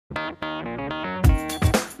Hi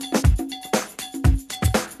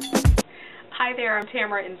there, I'm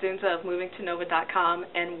Tamara Nzunza of MovingToNova.com,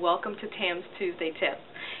 and welcome to Tam's Tuesday Tips.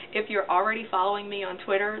 If you're already following me on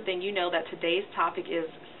Twitter, then you know that today's topic is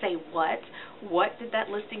Say What? What did that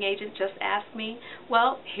listing agent just ask me?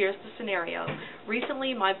 Well, here's the scenario.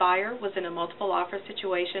 Recently, my buyer was in a multiple offer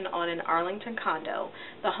situation on an Arlington condo.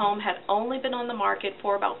 The home had only been on the market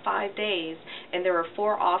for about 5 days, and there were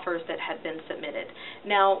 4 offers that had been submitted.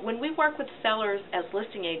 Now, when we work with sellers as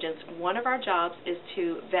listing agents, one of our jobs is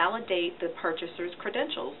to validate the purchaser's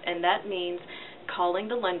credentials, and that means calling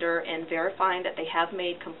the lender and verifying that they have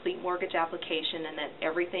made complete mortgage application and that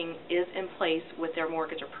everything is in place with their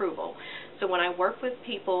mortgage approval. So when I work with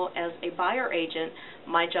people as a buyer agent,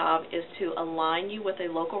 my job is to align you with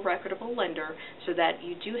a local reputable lender so that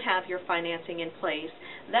you do have your financing in place.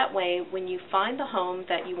 That way, when you find the home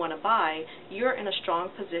that you want to buy, you're in a strong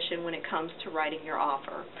position when it comes to writing your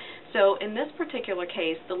offer. So in this particular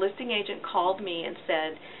case, the listing agent called me and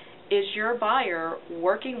said, "Is your buyer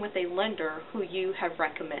working with a lender who you have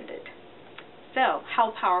recommended?" So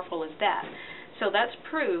how powerful is that? So that's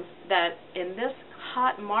proof that in this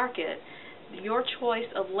hot market, your choice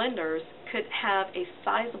of lenders could have a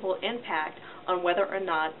sizable impact on whether or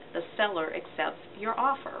not the seller accepts your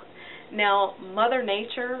offer. Now, Mother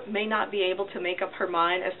Nature may not be able to make up her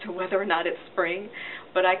mind as to whether or not it's spring,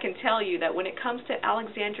 but I can tell you that when it comes to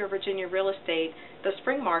Alexandria, Virginia real estate, the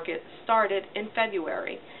spring market started in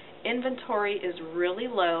February. Inventory is really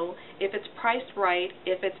low. If it's priced right,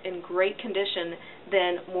 if it's in great condition,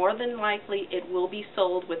 then more than likely it will be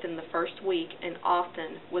sold within the first week, and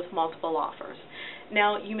often with multiple offers.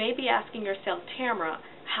 Now, you may be asking yourself, Tamara,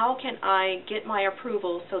 how can I get my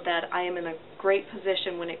approval so that I am in a great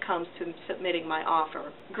position when it comes to submitting my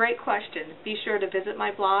offer? Great question. Be sure to visit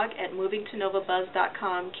my blog at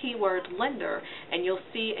movingtonovabuzz.com /lender, and you'll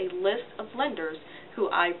see a list of lenders who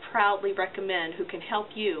I proudly recommend who can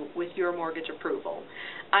help you with your mortgage approval.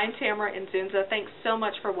 I'm Tamara Nzunza. Thanks so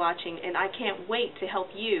much for watching, and I can't wait to help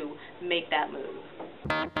you make that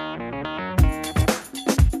move.